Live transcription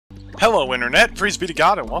Hello Internet, praise be to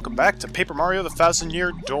God, and welcome back to Paper Mario the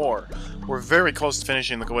Thousand-Year Door. We're very close to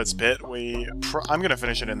finishing the Glitz Pit. I'm gonna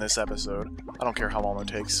finish it in this episode. I don't care how long it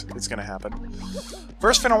takes, it's gonna happen.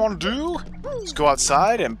 First thing I want to do is go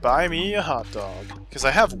outside and buy me a hot dog. Because I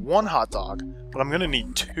have one hot dog, but I'm gonna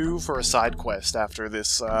need two for a side quest after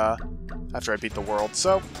this, after I beat the world,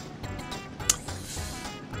 so...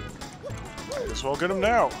 might as well get them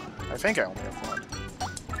now. I think I only have one.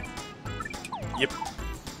 Yep.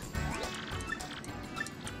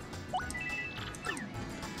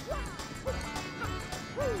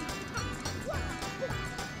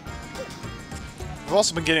 I've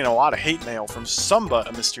also been getting a lot of hate mail from somewhat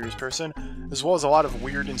a mysterious person, as well as a lot of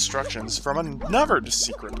weird instructions from another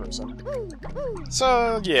secret person.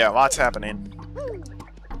 So, yeah, lots happening.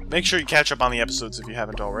 Make sure you catch up on the episodes if you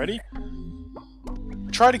haven't already.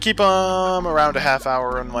 Try to keep them around a half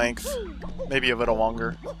hour in length, maybe a little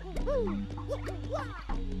longer.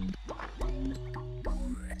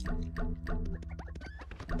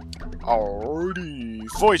 Alrighty,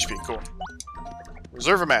 full HP, cool.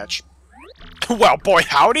 Reserve a match. Well, boy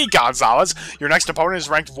howdy, Gonzalez! Your next opponent is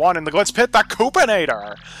ranked 1 in the Glitz Pit, the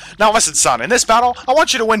Coopinator! Now listen, son, in this battle, I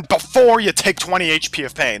want you to win before you take 20 HP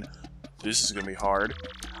of pain. This is gonna be hard.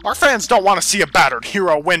 Our fans don't want to see a battered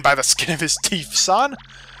hero win by the skin of his teeth, son!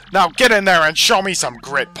 Now get in there and show me some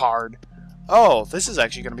grit, pard! Oh, this is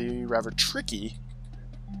actually gonna be rather tricky.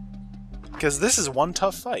 Because this is one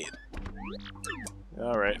tough fight.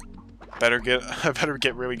 Alright. I better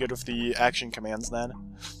get really good with the action commands then.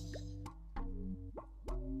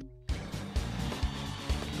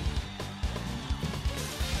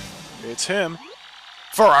 It's him.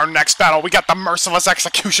 For our next battle, we got the Merciless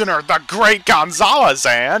Executioner, the Great Gonzalez,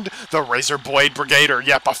 and the Razor Blade Brigader.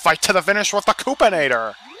 Yep, a fight to the finish with the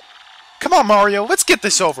Coopinator. Come on, Mario, let's get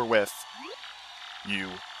this over with. You.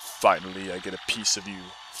 Finally, I get a piece of you.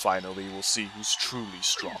 Finally, we'll see who's truly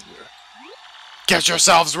stronger. Get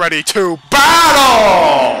yourselves ready to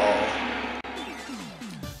battle!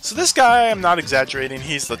 So this guy, I'm not exaggerating,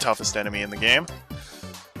 he's the toughest enemy in the game.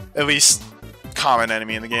 At least, common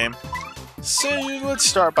enemy in the game. So let's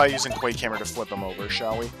start by using Quake Hammer to flip him over,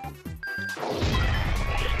 shall we?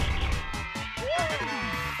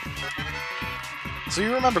 So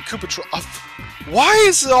you remember Koopa Trolls... why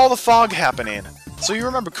is all the fog happening? So you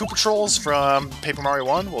remember Koopa Trolls from Paper Mario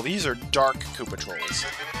 1? Well, these are dark Koopa Trolls.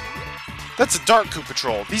 That's a dark Koopa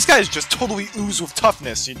Troll. These guys just totally ooze with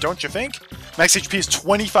toughness, don't you think? Max HP is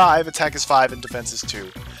 25, attack is 5, and defense is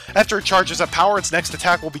 2. After it charges up power, its next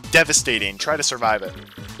attack will be devastating. Try to survive it.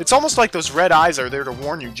 It's almost like those red eyes are there to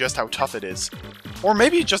warn you just how tough it is. Or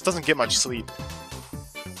maybe it just doesn't get much sleep.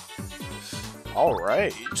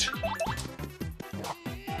 Alright.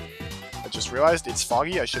 I just realized it's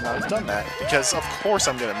foggy, I should not have done that. Because of course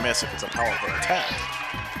I'm gonna miss if it's a powerful attack.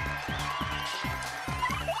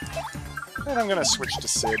 And I'm gonna switch to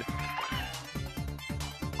Sid.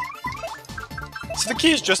 So the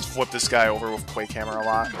key is just to flip this guy over with Quake Hammer a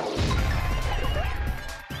lot.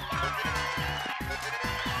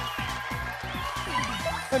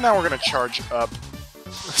 And now we're gonna charge up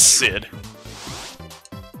Sid.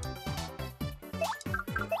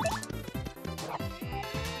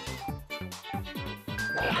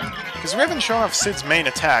 Because we haven't shown off Sid's main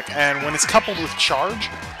attack, and when it's coupled with charge,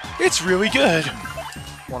 it's really good.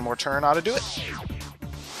 One more turn ought to do it.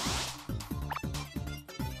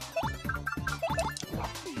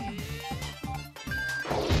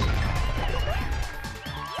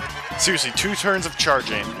 Seriously, 2 turns of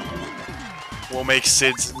charging will make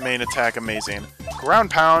Sid's main attack amazing. Ground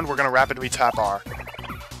pound, we're gonna rapidly tap R.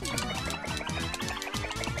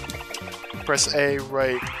 Press A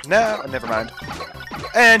right now. Never mind.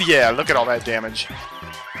 And yeah, look at all that damage.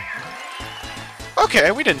 Okay,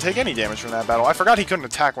 we didn't take any damage from that battle. I forgot he couldn't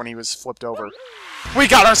attack when he was flipped over. We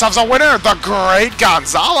got ourselves a winner! The Great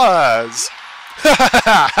Gonzalez!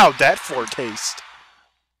 How'd that foretaste?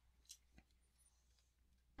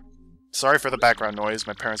 Sorry for the background noise,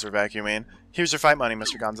 my parents are vacuuming. Here's your fight money,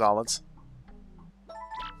 Mr. Gonzalez.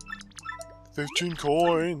 15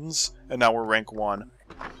 coins! And now we're rank 1.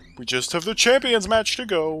 We just have the champions match to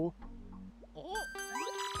go.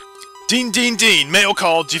 Dean, Dean, Dean! Mail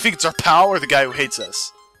call! Do you think it's our pal or the guy who hates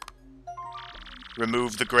us?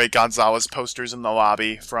 Remove the Great Gonzalez posters in the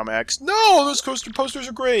lobby from X. No! Those posters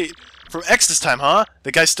are great! From X this time, huh?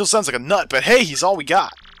 The guy still sounds like a nut, but hey, he's all we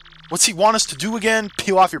got. What's he want us to do again?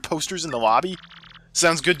 Peel off your posters in the lobby?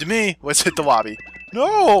 Sounds good to me. Let's hit the lobby.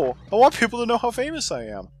 No! I want people to know how famous I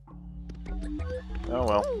am. Oh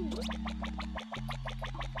well.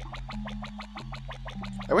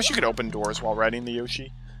 I wish you could open doors while riding the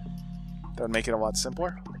Yoshi. That would make it a lot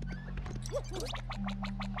simpler.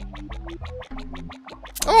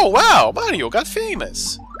 Oh, wow! Mario got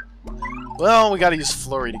famous! Well, we gotta use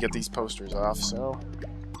Flurry to get these posters off, so...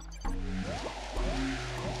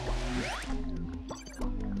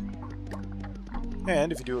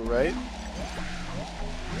 And if you do it right...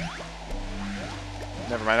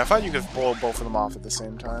 Never mind, I thought you could blow both of them off at the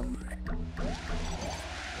same time.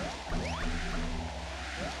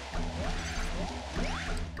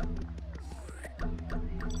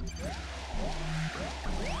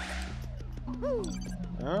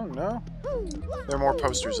 Oh, no. There are more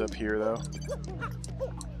posters up here, though.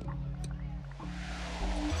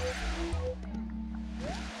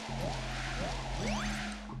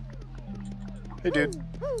 Hey, dude.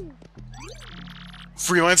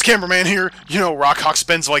 Freelance cameraman here. You know, Rockhawk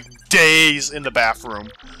spends, like, days in the bathroom.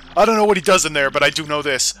 I don't know what he does in there, but I do know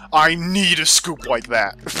this. I need a scoop like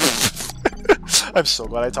that. I'm so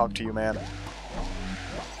glad I talked to you, man.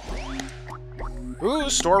 Ooh,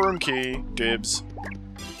 storeroom key. Dibs.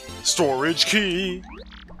 Storage key.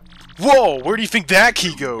 Whoa, where do you think that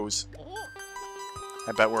key goes?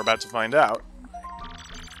 I bet we're about to find out.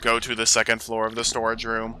 Go to the second floor of the storage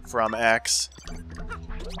room from X.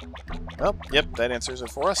 Oh, yep, that answers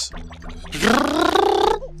it for us.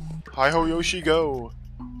 Hi-ho, Yoshi, go!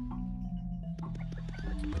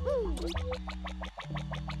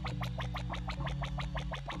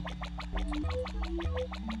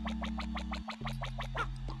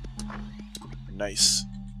 Nice.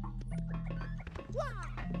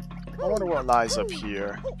 I wonder what lies up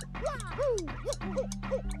here.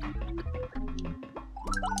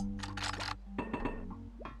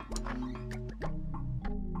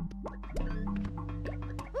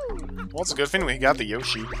 Well, it's a good thing we got the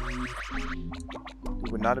Yoshi.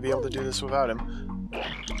 We would not be able to do this without him.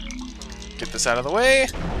 Get this out of the way.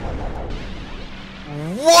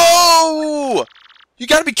 Whoa! You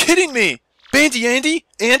gotta be kidding me! Bandy Andy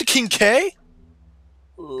and King K?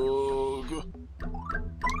 Ugh.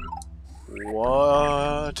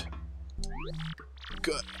 What?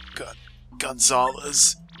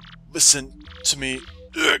 Gonzalez, listen to me.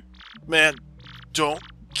 Ugh. Man, don't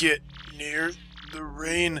get near the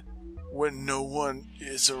rain when no one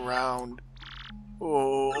is around.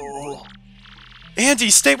 Oh. Andy,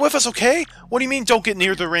 stay with us, okay? What do you mean, don't get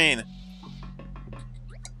near the rain?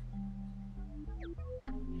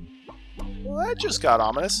 Well, that just got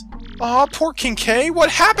ominous. Aw, poor King K, what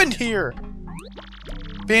happened here?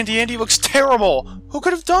 Bandy Andy looks terrible! Who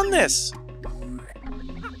could have done this?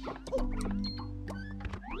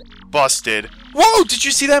 Busted. Whoa, did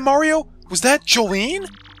you see that, Mario? Was that Jolene?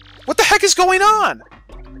 What the heck is going on?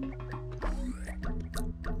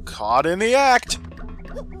 Caught in the act.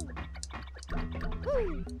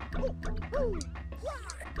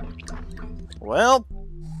 Well,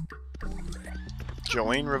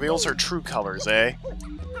 Jolene reveals her true colors, eh?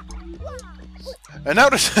 And now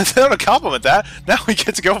to compliment that, now we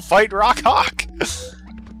get to go fight Rockhawk.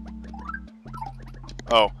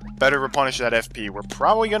 Oh, better replenish that FP. We're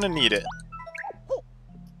probably gonna need it.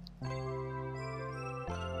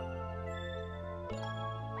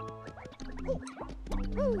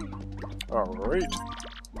 Alright.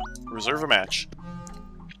 Reserve a match.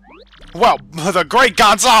 Well, the great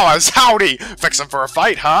Gonzalez, howdy! Fixin' for a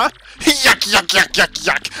fight, huh? Yuck, yuck, yuck, yuck,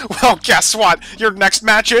 yuck! Well, guess what? Your next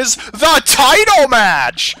match is the title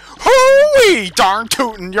match! Hooey! Darn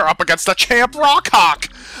tootin', you're up against the champ Rockhawk!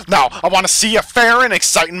 Now, I want to see a fair and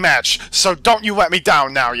exciting match, so don't you let me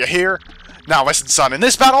down now, you hear? Now listen, son, in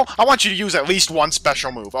this battle, I want you to use at least one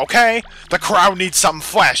special move, okay? The crowd needs something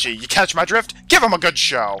flashy, you catch my drift? Give them a good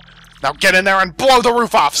show! Now get in there and blow the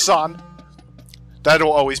roof off, son!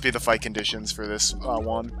 That'll always be the fight conditions for this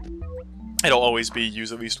one. It'll always be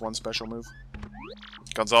use at least one special move.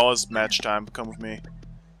 Gonzalez, match time, come with me.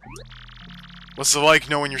 What's it like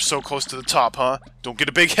knowing you're so close to the top, huh? Don't get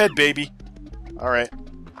a big head, baby! Alright.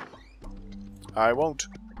 I won't.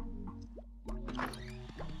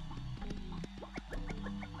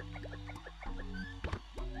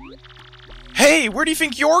 Hey, where do you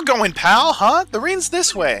think you're going, pal, huh? The ring's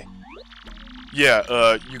this way.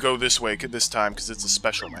 Yeah, you go this way this time, because it's a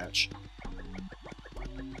special match.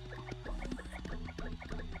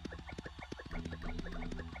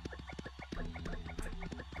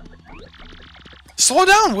 Slow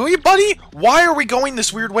down, will you, buddy? Why are we going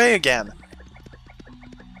this weird way again?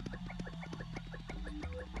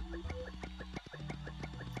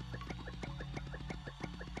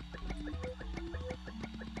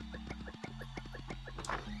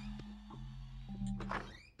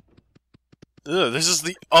 Ugh, this is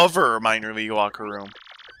the other minor league locker room.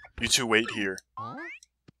 You two wait here.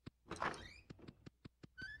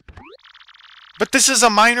 But this is a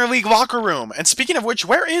minor league locker room! And speaking of which,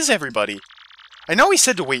 where is everybody? I know he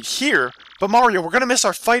said to wait here, but Mario, we're gonna miss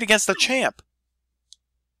our fight against the champ.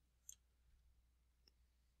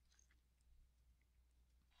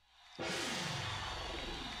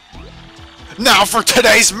 Now for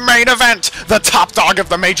today's main event! The top dog of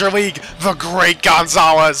the Major League, the Great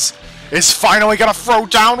Gonzalez, is finally gonna throw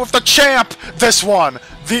down with the champ! This one,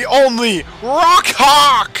 the only Rock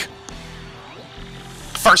Hawk!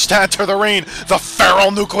 First to enter the ring, the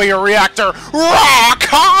feral nuclear reactor, Rock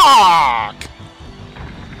Hawk!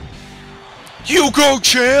 You go,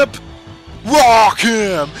 champ! Rock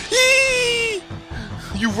him! Yee!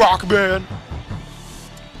 You rock, man!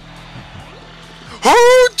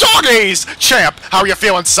 Oh, doggies! Champ, how you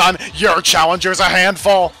feeling, son? Your challenger's a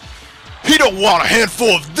handful. He don't want a handful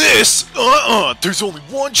of this! There's only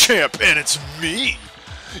one champ, and it's me!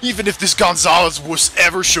 Even if this Gonzalez wuss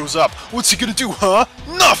ever shows up, what's he gonna do, huh?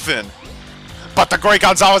 Nothing! But the Great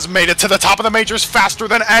Gonzalez made it to the top of the majors faster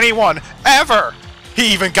than anyone, ever!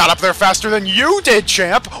 He even got up there faster than you did,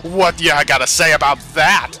 champ! What do you gotta say about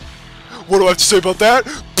that? What do I have to say about that?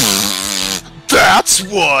 That's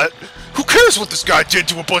what! Who cares what this guy did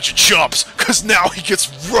to a bunch of chumps? Cause now he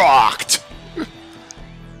gets rocked!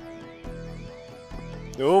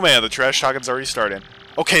 Oh man, the trash talking's already starting.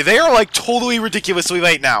 Okay, they are like totally ridiculously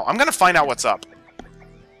late now. I'm gonna find out what's up.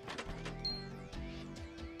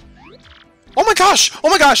 Oh my gosh! Oh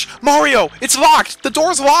my gosh! Mario! It's locked! The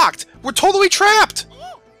door's locked! We're totally trapped!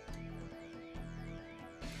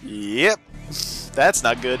 Yep. That's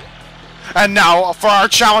not good. And now for our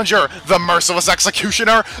challenger, the merciless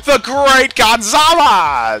executioner, the Great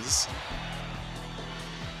Gonzalez!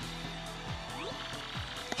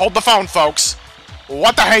 Hold the phone, folks.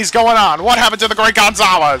 What the hell's going on? What happened to the Great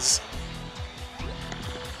Gonzalez?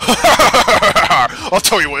 I'll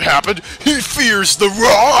tell you what happened. He fears the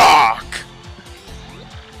Rock!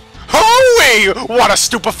 Hooey! What a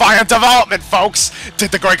stupefying development, folks!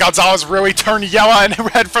 Did the Great Gonzalez really turn yellow and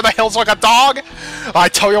head for the hills like a dog? I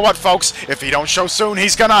tell you what, folks, if he don't show soon,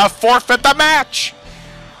 he's gonna forfeit the match!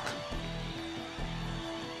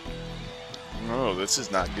 Oh, this is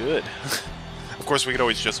not good. Of course, we could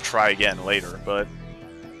always just try again later, but...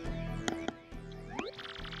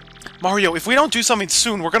 Mario, if we don't do something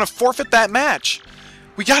soon, we're gonna forfeit that match!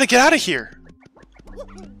 We gotta get out of here!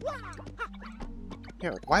 Yeah,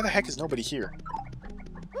 like, why the heck is nobody here?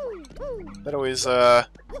 That always, I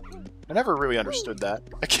never really understood that.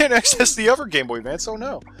 I can't access the other Game Boy Advance, oh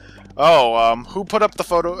no. Oh, who put up the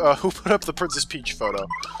photo, who put up the Princess Peach photo?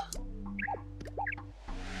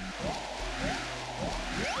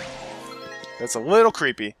 That's a little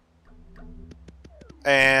creepy.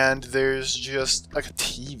 And there's just, like, a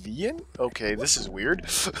TV in? Okay, this is weird.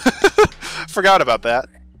 Forgot about that.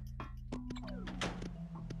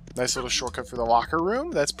 Nice little shortcut for the locker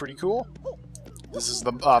room. That's pretty cool. This is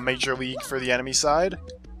the Major League for the enemy side.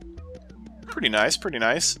 Pretty nice, pretty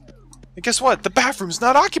nice. And guess what? The bathroom's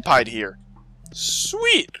not occupied here.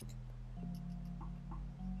 Sweet!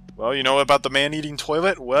 Well, you know about the man-eating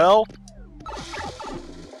toilet? Well...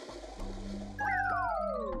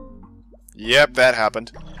 Yep, that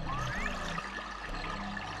happened.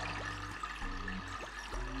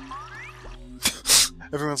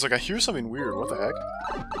 Everyone's like, I hear something weird. What the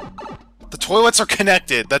heck? The toilets are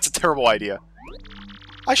connected. That's a terrible idea.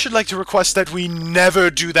 I should like to request that we never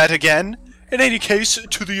do that again. In any case,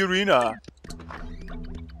 to the arena.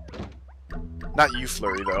 Not you,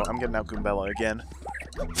 Flurry, though. I'm getting out Goombella again.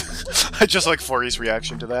 I just like Flurry's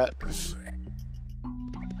reaction to that.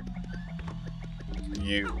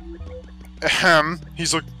 You. Ahem.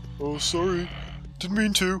 He's like, oh, sorry. Didn't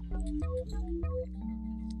mean to.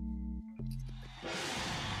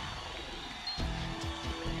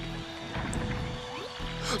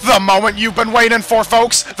 The moment you've been waiting for,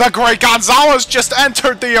 folks! The Great Gonzalez just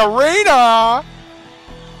entered the arena!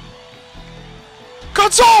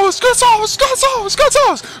 Gonzalez! Gonzalez! Gonzalez!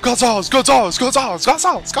 Gonzalez! Gonzalez! Gonzalez! Gonzalez!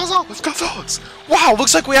 Gonzalez! Gonzalez! Gonzalez! Wow,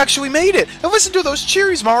 looks like we actually made it! And listen to those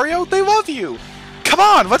cheers, Mario! They love you! Come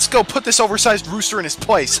on, let's go put this oversized rooster in his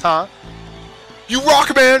place, huh? You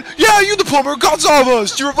rock, man! Yeah, you the plumber!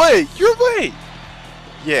 Gonzalez! You're late! You're late!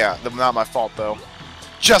 Yeah, not my fault, though.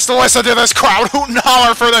 Just listen to this crowd hoot and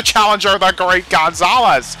holler for the challenger, the Great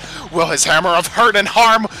Gonzalez! Will his hammer of hurt and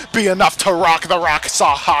harm be enough to rock the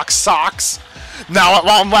Hawk socks? Now at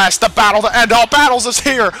long last, the battle to end all battles is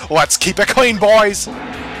here! Let's keep it clean, boys!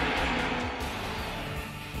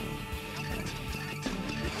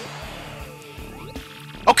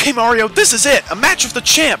 Okay, Mario, this is it! A match with the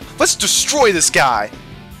champ! Let's destroy this guy!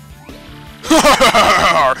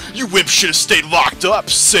 You wimp should have stayed locked up,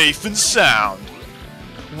 safe and sound!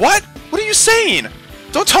 What? What are you saying?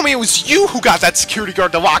 Don't tell me it was you who got that security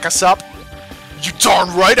guard to lock us up! You darn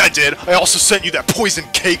right I did! I also sent you that poison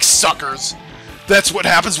cake, suckers! That's what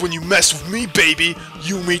happens when you mess with me, baby!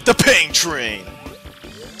 You meet the pain train!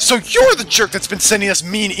 So you're the jerk that's been sending us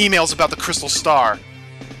mean emails about the Crystal Star!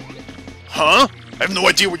 Huh? I have no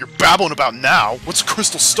idea what you're babbling about now. What's a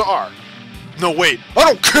Crystal Star? No, wait. I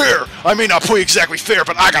don't care! I may not play exactly fair,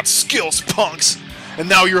 but I got skills, punks! And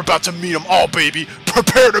now you're about to meet them all, baby!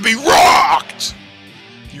 Prepare to be rocked!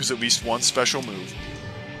 Use at least one special move.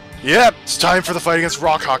 Yep, it's time for the fight against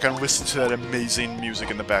Rockhawk, and listen to that amazing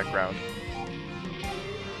music in the background.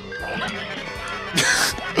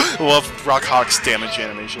 Love Rockhawk's damage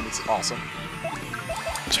animation, it's awesome.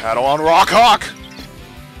 Tattle on Rockhawk!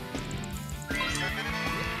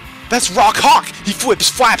 That's Rockhawk! He flips,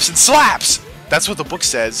 flaps, and slaps! That's what the book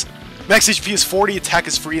says. Max HP is 40, attack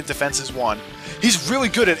is free, and defense is 1. He's really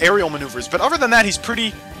good at aerial maneuvers, but other than that, he's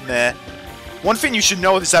pretty meh. One thing you should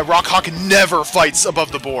know is that Rockhawk never fights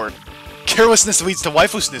above the board. Carelessness leads to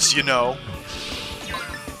lifelessness, you know.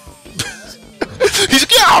 He's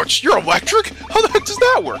like, ouch! You're electric? How the heck does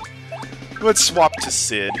that work? Let's swap to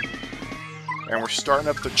Sid. And we're starting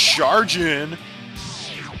up the charge in.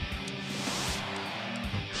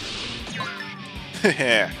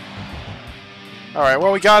 Alright,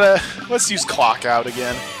 well we gotta... Let's use Clock Out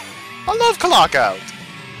again. I love Clock Out!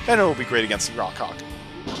 And it'll be great against the Rockhawk.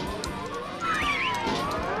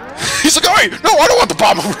 He's like, hey! No, I don't want the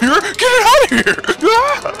bomb over here! Get it out of here!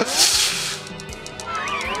 Ah!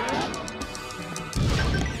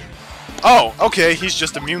 Oh, okay, he's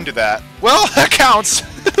just immune to that. Well, that counts!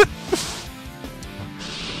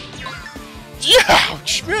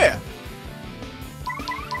 Ouch, man!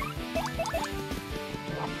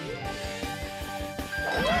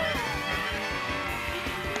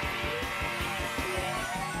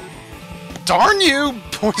 Darn you,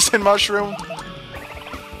 Poison Mushroom!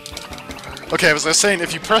 Okay, I was saying,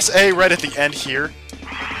 if you press A right at the end here,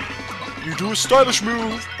 you do a stylish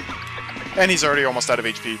move! And he's already almost out of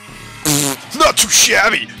HP. Not too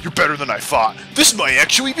shabby! You're better than I thought. This might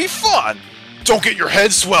actually be fun! Don't get your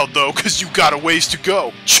head swelled, though, because you got a ways to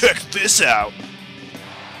go. Check this out!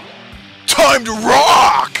 Time to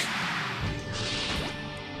rock!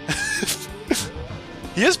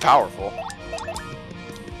 He is powerful.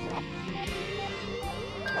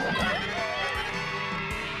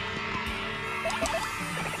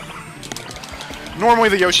 Normally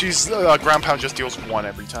the Yoshi's ground pound just deals 1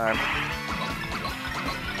 every time.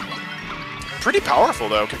 Pretty powerful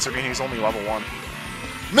though, considering he's only level 1.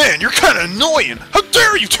 Man, you're kinda annoying! How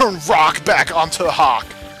dare you turn Rock back onto the Hawk!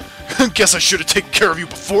 Guess I should have taken care of you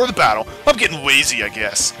before the battle. I'm getting lazy, I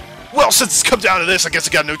guess. Well, since it's come down to this, I guess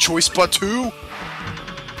I got no choice but to...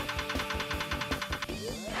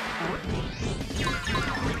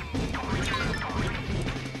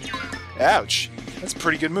 Ouch. That's a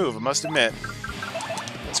pretty good move, I must admit.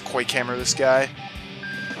 Let's Quake Hammer this guy.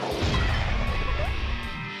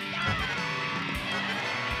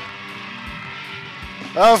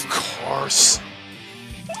 Of course.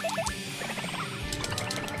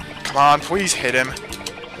 Come on, please hit him.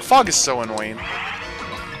 The fog is so annoying.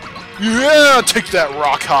 Yeah, take that,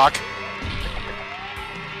 Rockhawk.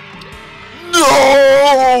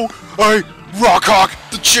 No!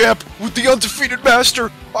 Rockhawk, the champ, with the undefeated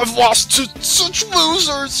master. I've lost to such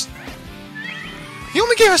losers. He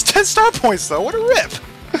only gave us 10 star points, though. What a rip.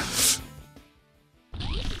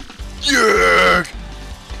 Yeah!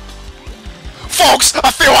 Folks, I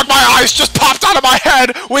feel like my eyes just popped out of my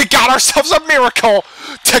head! We got ourselves a miracle!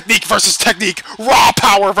 Technique versus technique, raw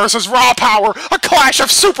power versus raw power, a clash of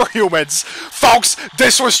superhumans! Folks,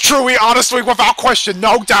 this was truly, honestly, without question,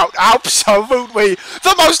 no doubt, absolutely,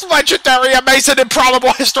 the most legendary, amazing,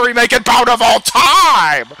 improbable, history-making bout of all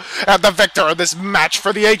time! And the victor of this match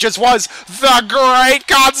for the ages was the Great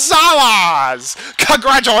Gonzalez!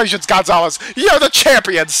 Congratulations, Gonzalez! You're the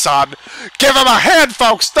champion, son! Give him a hand,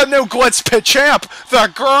 folks! The new Glitz Pit champ,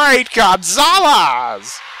 the Great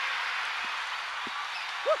Gonzalez!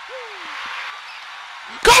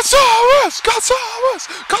 Gonzalez! Gonzalez!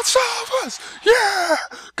 Gonzalez! Yeah!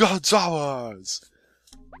 Gonzalez!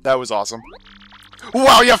 That was awesome.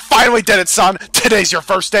 Well, you finally did it, son! Today's your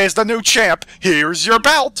first day as the new champ. Here's your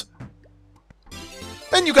belt!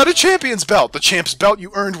 And you got a champion's belt, the champ's belt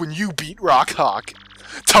you earned when you beat Rockhawk.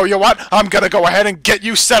 Tell you what, I'm gonna go ahead and get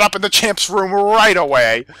you set up in the champ's room right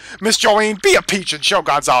away. Miss Jolene, be a peach and show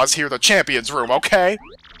Gonzalez here the champion's room, okay?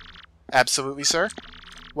 Absolutely, sir.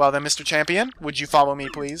 Well then, Mr. Champion, would you follow me,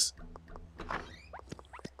 please?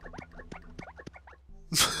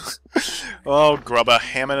 Oh, Grubba,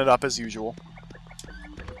 hamming it up as usual.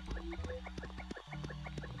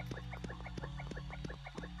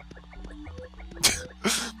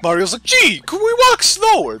 Mario's like, gee, could we walk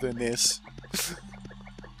slower than this?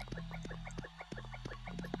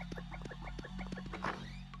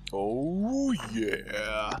 Oh,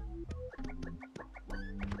 yeah.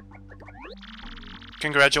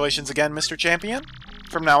 Congratulations again, Mr. Champion.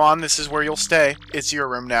 From now on, this is where you'll stay. It's your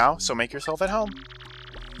room now, so make yourself at home.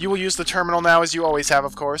 You will use the terminal now as you always have,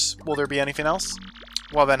 of course. Will there be anything else?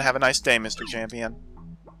 Well then, have a nice day, Mr. Champion.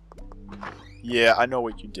 Yeah, I know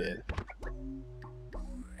what you did.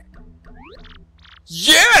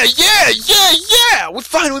 Yeah! We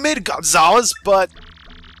finally made it, Gonzalez, but...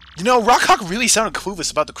 You know, Rockhawk really sounded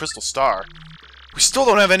clueless about the Crystal Star. We still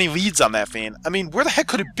don't have any leads on that thing. I mean, where the heck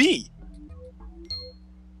could it be?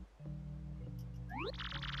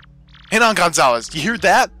 Hang on, Gonzalez. You hear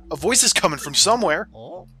that? A voice is coming from somewhere.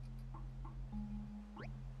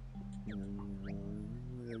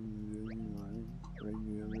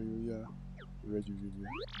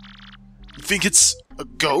 You think it's a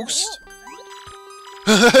ghost?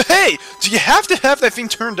 Hey! Do you have to have that thing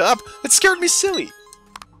turned up? It scared me silly.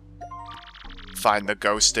 Find the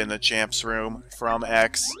ghost in the champ's room from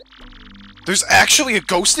X. There's actually a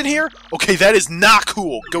ghost in here? Okay, that is not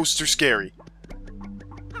cool. Ghosts are scary.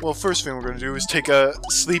 Well, first thing we're going to do is take a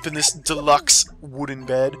sleep in this deluxe wooden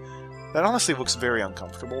bed. That honestly looks very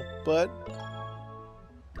uncomfortable, but...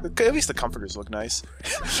 at least the comforters look nice.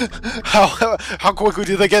 How quickly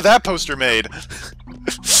did they get that poster made?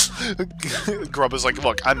 Grub is like,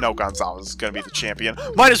 look, I know Gonzalez is going to be the champion.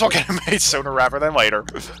 Might as well get it made sooner rather than later.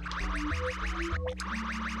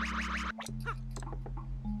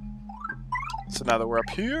 So now that we're up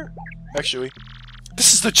here... Actually,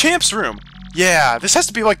 this is the champ's room! Yeah, this has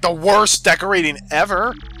to be like the worst decorating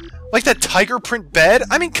ever! Like that tiger print bed?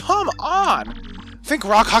 I mean, come on! Think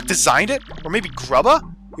Rockhawk designed it? Or maybe Grubba?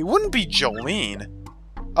 It wouldn't be Jolene.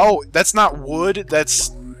 Oh, that's not wood,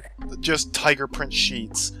 that's just tiger print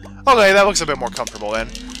sheets. Okay, that looks a bit more comfortable then.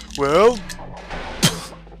 Well...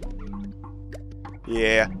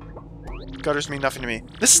 yeah. Gutters mean nothing to me.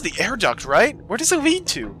 This is the air duct, right? Where does it lead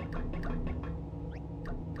to?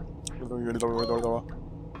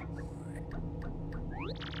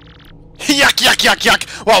 Yuck, yuck, yuck,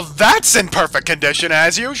 yuck! Well, that's in perfect condition,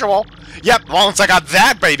 as usual. Yep, once I got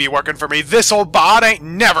that baby working for me, this old bod ain't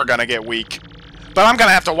never gonna get weak. But I'm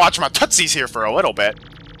gonna have to watch my tootsies here for a little bit.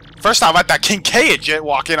 First I let that King K idiot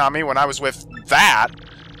walk in on me when I was with that.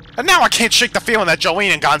 And now I can't shake the feeling that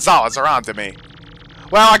Jolene and Gonzalez are onto me.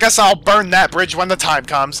 Well, I guess I'll burn that bridge when the time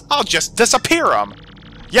comes. I'll just disappear them.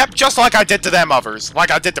 Yep, just like I did to them others. Like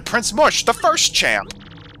I did to Prince Mush, the first champ.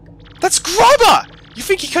 That's Grubba! You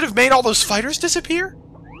think he could have made all those fighters disappear?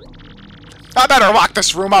 I better lock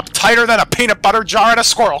this room up tighter than a peanut butter jar at a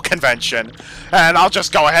squirrel convention. And I'll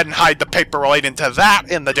just go ahead and hide the paper relating to that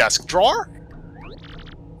in the desk drawer.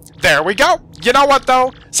 There we go. You know what,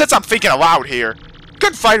 though? Since I'm thinking aloud here,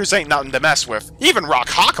 good fighters ain't nothing to mess with. Even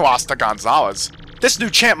Rockhawk lost to Gonzalez. This new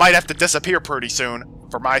champ might have to disappear pretty soon,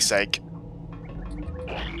 for my sake.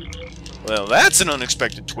 Well, that's an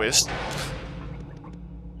unexpected twist.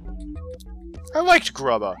 I liked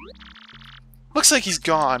Grubba. Looks like he's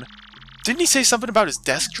gone. Didn't he say something about his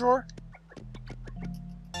desk drawer?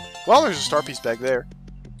 Well, there's a star piece back there.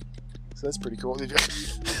 So that's pretty cool.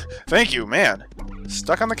 Thank you, man.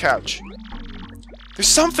 Stuck on the couch. There's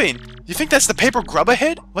something! You think that's the paper Grubba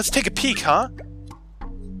hid? Let's take a peek, huh?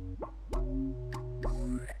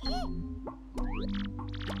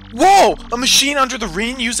 Whoa! A machine under the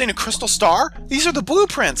ring using a crystal star? These are the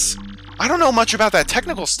blueprints! I don't know much about that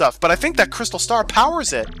technical stuff, but I think that crystal star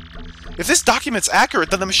powers it. If this document's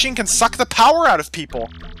accurate, then the machine can suck the power out of people.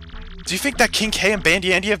 Do you think that King K and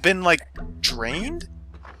Bandy Andy have been, like, drained?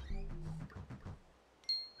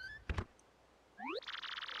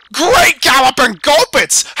 Great Galloping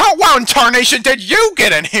Gulpits! How wow in tarnation did you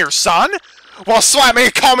get in here, son? Well, slap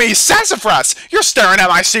me, call me sassafras! You're staring at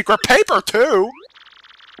my secret paper, too!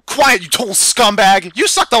 Quiet, you total scumbag! You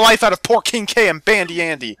sucked the life out of poor King K and Bandy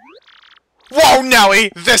Andy! Whoa,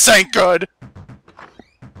 Nelly! This ain't good!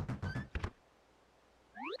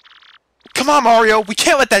 Come on, Mario! We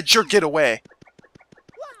can't let that jerk get away!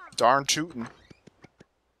 Darn tootin'.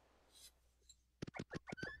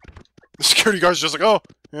 The security guard's just like, oh,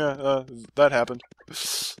 yeah, that happened.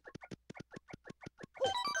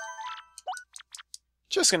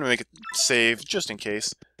 Just gonna make it save, just in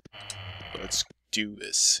case. Let's do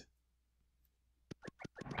this.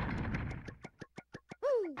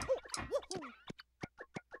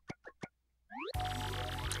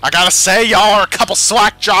 I gotta say, y'all are a couple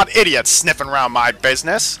slack-jawed idiots sniffing around my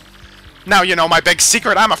business. Now you know my big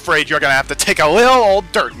secret, I'm afraid you're gonna have to take a little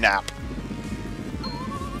old dirt nap.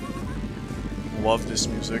 Love this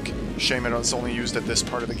music. Shame it's only used at this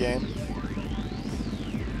part of the game.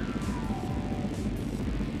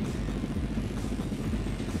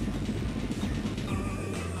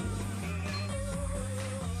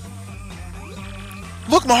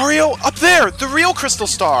 Look, Mario! Up there! The real Crystal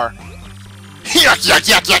Star! Yuck, yuck,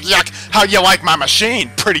 yuck, yuck, yuck! How you like my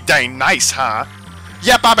machine? Pretty dang nice, huh?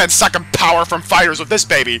 Yep, I've been sucking power from fighters with this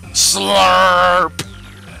baby. Slurp!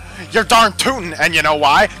 You're darn tootin', and you know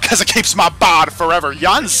why? 'Cause it keeps my bod forever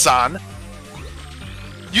young, son!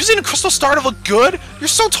 Using a Crystal Star to look good? You're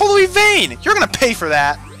so totally vain! You're gonna pay for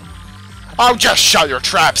that! Oh, just shut your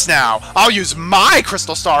traps now! I'll use my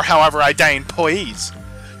Crystal Star however I dang please!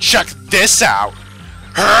 Check this out!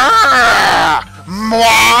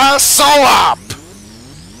 Moi, so up!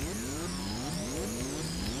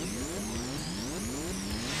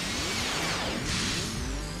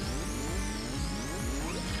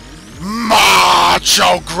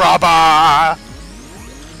 Macho Grubba!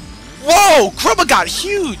 Whoa! Grubba got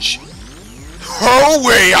huge!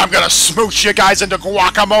 Hooey! I'm gonna smooch you guys into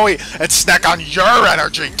guacamole and snack on your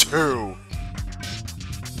energy, too!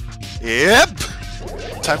 Yep!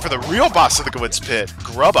 Time for the real boss of the Glitz Pit,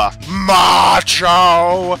 Grubba.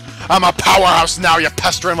 Macho! I'm a powerhouse now, you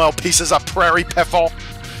pestering little pieces of prairie piffle!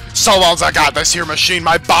 So long as I got this here machine,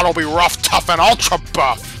 my body'll be rough, tough, and ultra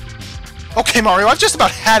buff! Okay, Mario, I've just about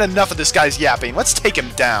had enough of this guy's yapping. Let's take him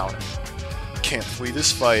down. Can't flee this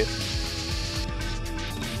fight.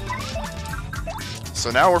 So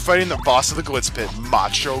now we're fighting the boss of the Glitz Pit,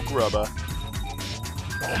 Macho Grubba.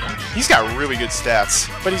 He's got really good stats,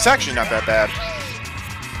 but he's actually not that bad.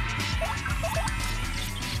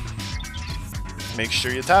 Make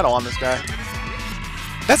sure you tattle on this guy.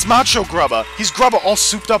 That's Macho Grubba. He's Grubba all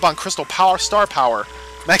souped up on Crystal Power Star Power.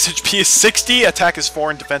 Max HP is 60, attack is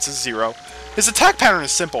 4, and defense is 0. His attack pattern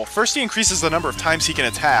is simple. First he increases the number of times he can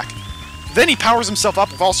attack. Then he powers himself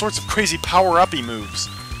up with all sorts of crazy power-uppy moves.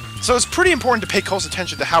 So it's pretty important to pay close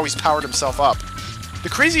attention to how he's powered himself up. The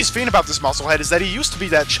craziest thing about this musclehead is that he used to be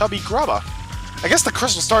that chubby Grubba. I guess the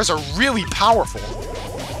Crystal Stars are really powerful.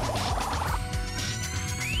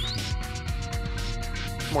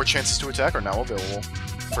 More chances to attack are now available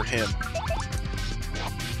for him.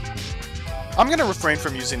 I'm gonna refrain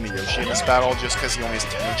from using the Yoshi in this battle just because he only has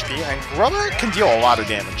 10 HP, and Grubba can deal a lot of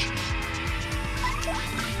damage.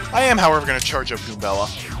 I am, however, gonna charge up Goombella.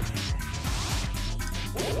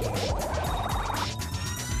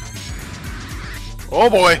 Oh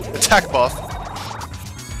boy! Attack buff.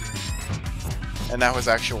 And now his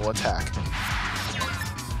actual attack.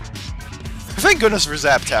 Thank goodness for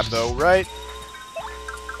Zap Tap, though, right?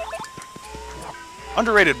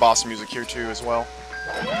 Underrated boss music here, too, as well.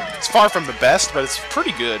 It's far from the best, but it's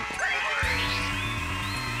pretty good.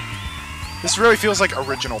 This really feels like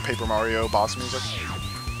original Paper Mario boss music.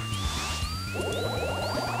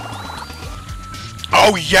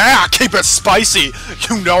 Oh yeah! Keep it spicy!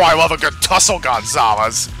 You know I love a good tussle,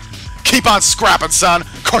 Gonzalez! Keep on scrapping, son!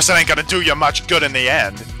 Of course it ain't gonna do you much good in the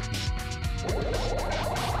end.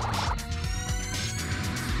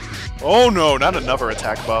 Oh no, not another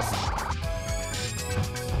attack buff.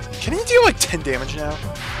 Can he deal like 10 damage now?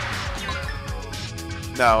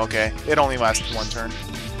 No, okay. It only lasts one turn.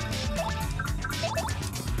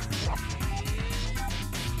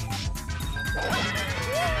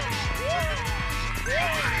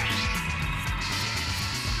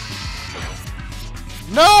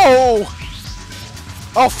 No!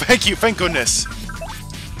 Oh, thank you, thank goodness.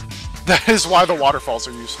 That is why the waterfalls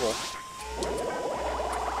are useful.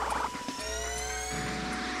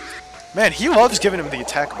 Man, he loves giving him the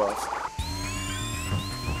attack buff.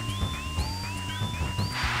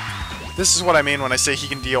 This is what I mean when I say he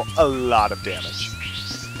can deal a lot of damage.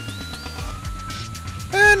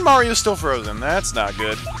 And Mario's still frozen. That's not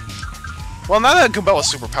good. Well, now that Goombella's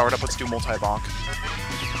super powered up, let's do multi-bonk.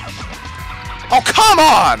 Oh, come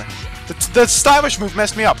on! The stylish move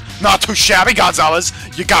messed me up. Not too shabby, Gonzalez.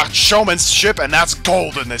 You got showmanship, and that's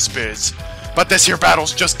gold in this biz. But this here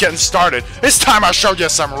battle's just getting started. It's time I showed you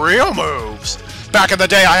some real moves. Back in the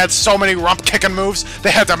day, I had so many rump-kicking moves,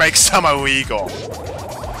 they had to make some illegal.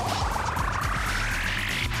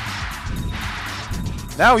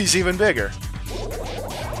 Now he's even bigger.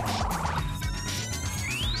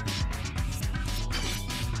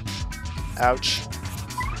 Ouch.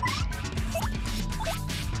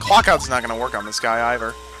 Clockout's not gonna work on this guy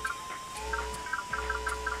either.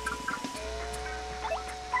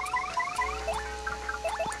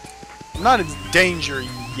 I'm not in danger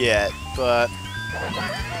yet, but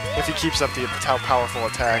if he keeps up the powerful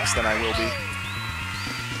attacks, then I will be.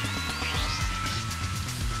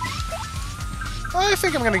 I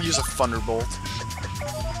think I'm gonna use a Thunderbolt.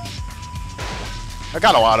 I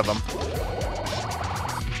got a lot of them.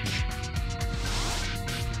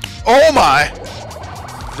 Oh my!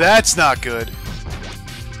 That's not good.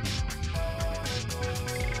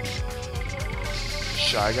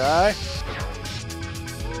 Shy Guy.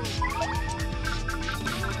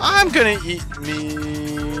 I'm gonna eat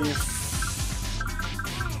me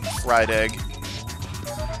fried egg.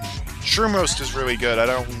 Shroom roast is really good. I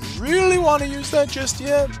don't really want to use that just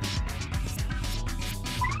yet.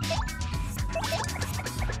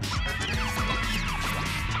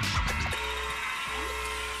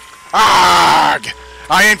 Arrgh!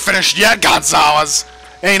 I ain't finished yet, Gonzalez!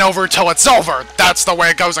 Ain't over till it's over! That's the way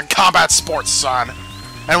it goes in combat sports, son!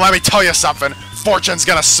 And let me tell you something, fortune's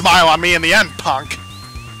gonna smile on me in the end, punk!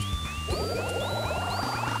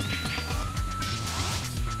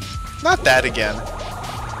 Not that again.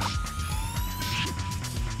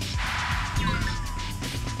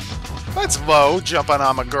 That's low, jumping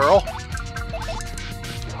on my girl.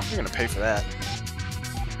 You're gonna pay for that.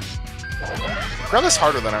 Grubba's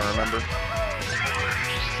harder than I remember.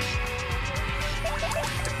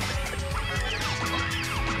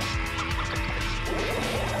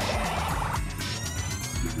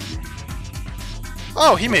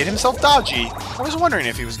 Oh, he made himself dodgy. I was wondering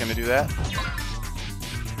if he was gonna do that.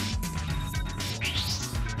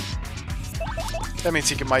 That means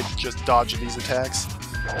he might just dodge these attacks.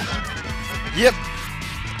 Yep.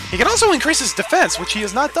 He can also increase his defense, which he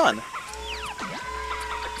has not done.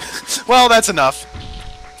 Well, that's enough.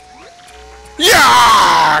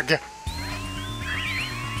 Yarg!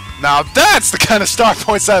 Now that's the kind of star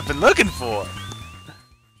points I've been looking for.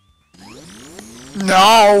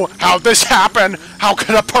 No! How'd this happen? How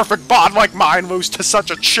could a perfect bond like mine lose to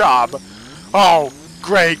such a chub? Oh,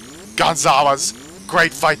 great, Gonzalez.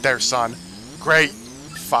 Great fight there, son. Great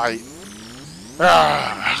fight.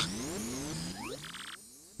 Ugh.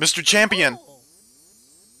 Mr. Champion!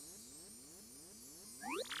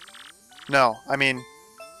 No, I mean,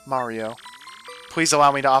 Mario. Please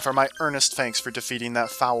allow me to offer my earnest thanks for defeating that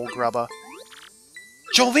foul grubba.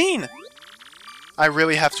 Jolene! I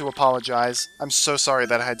really have to apologize. I'm so sorry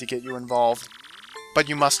that I had to get you involved. But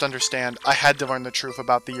you must understand, I had to learn the truth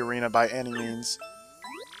about the arena by any means.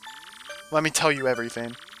 Let me tell you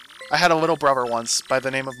everything. I had a little brother once, by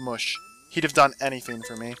the name of Mush. He'd have done anything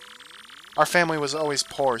for me. Our family was always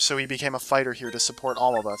poor, so he became a fighter here to support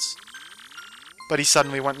all of us. But he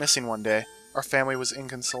suddenly went missing one day. Our family was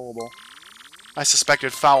inconsolable. I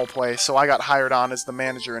suspected foul play, so I got hired on as the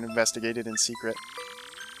manager and investigated in secret.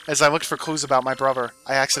 As I looked for clues about my brother,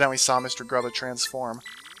 I accidentally saw Mr. Grubba transform.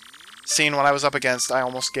 Seeing what I was up against, I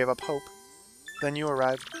almost gave up hope. Then you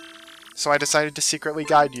arrived. So I decided to secretly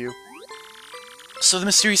guide you. So the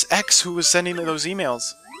mysterious X who was sending those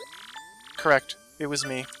emails? Correct. It was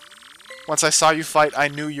me. Once I saw you fight, I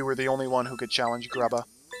knew you were the only one who could challenge Grubba.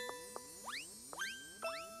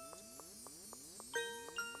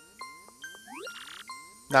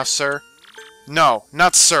 Now, sir? No,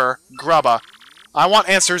 not sir. Grubba. I want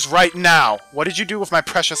answers right now. What did you do with my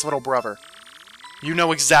precious little brother? You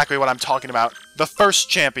know exactly what I'm talking about. The first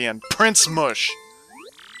champion, Prince Mush.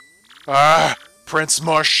 Prince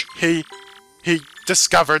Mush. He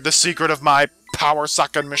discovered the secret of my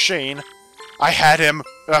power-sucking machine. I had him,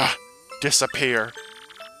 disappear.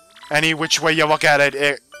 Any which way you look at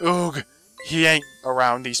it, oog, he ain't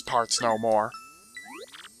around these parts no more.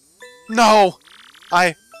 No!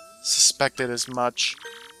 I suspected as much.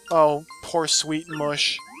 Oh, poor sweet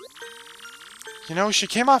Mush. You know, she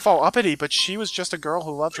came off all uppity, but she was just a girl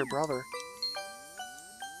who loved her brother.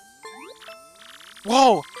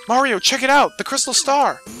 Whoa! Mario, check it out! The crystal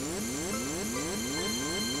star!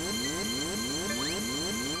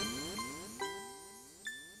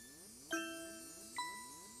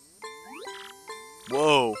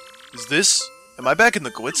 Whoa. Is this... Am I back in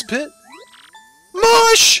the Glitz Pit?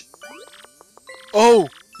 Mush! Oh,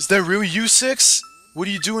 is that really you, Six? What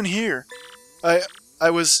are you doing here? I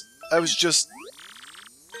was just...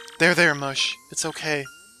 There, Mush. It's okay.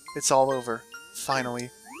 It's all over.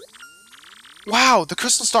 Finally. Wow, the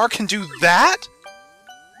crystal star can do that?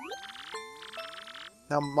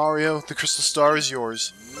 Now, Mario, the crystal star is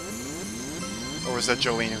yours. Or was that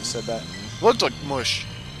Jolene who said that? Looked like Mush.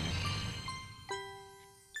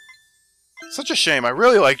 Such a shame. I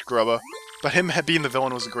really liked Grubba, but him being the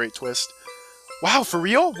villain was a great twist. Wow, for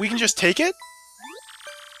real? We can just take it?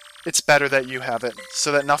 It's better that you have it,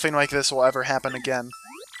 so that nothing like this will ever happen again.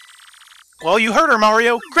 Well, you heard her,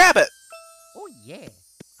 Mario! Grab it! Oh, yeah.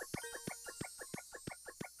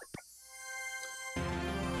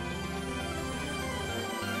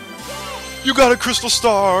 You got a crystal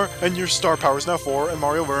star, and your star power is now 4, and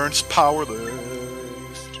Mario learns Power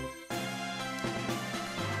Lift.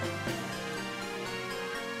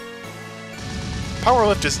 Power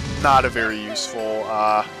Lift is not a very useful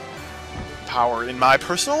power, in my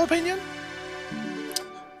personal opinion.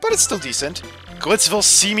 But it's still decent. Glitzville's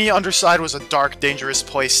seamy underside was a dark, dangerous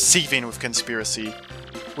place seething with conspiracy.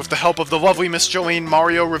 With the help of the lovely Miss Jolene,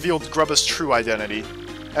 Mario revealed Grubba's true identity,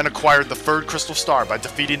 and acquired the third Crystal Star by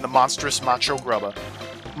defeating the monstrous Macho Grubba.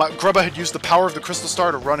 Grubba had used the power of the Crystal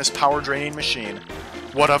Star to run his power-draining machine.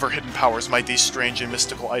 What other hidden powers might these strange and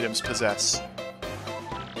mystical items possess?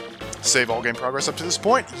 Save all game progress up to this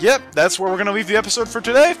point. Yep, that's where we're going to leave the episode for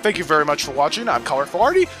today. Thank you very much for watching. I'm Colorful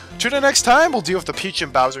Artie. Tune in next time. We'll deal with the Peach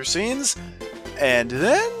and Bowser scenes. And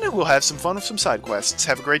then we'll have some fun with some side quests.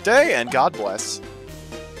 Have a great day, and God bless.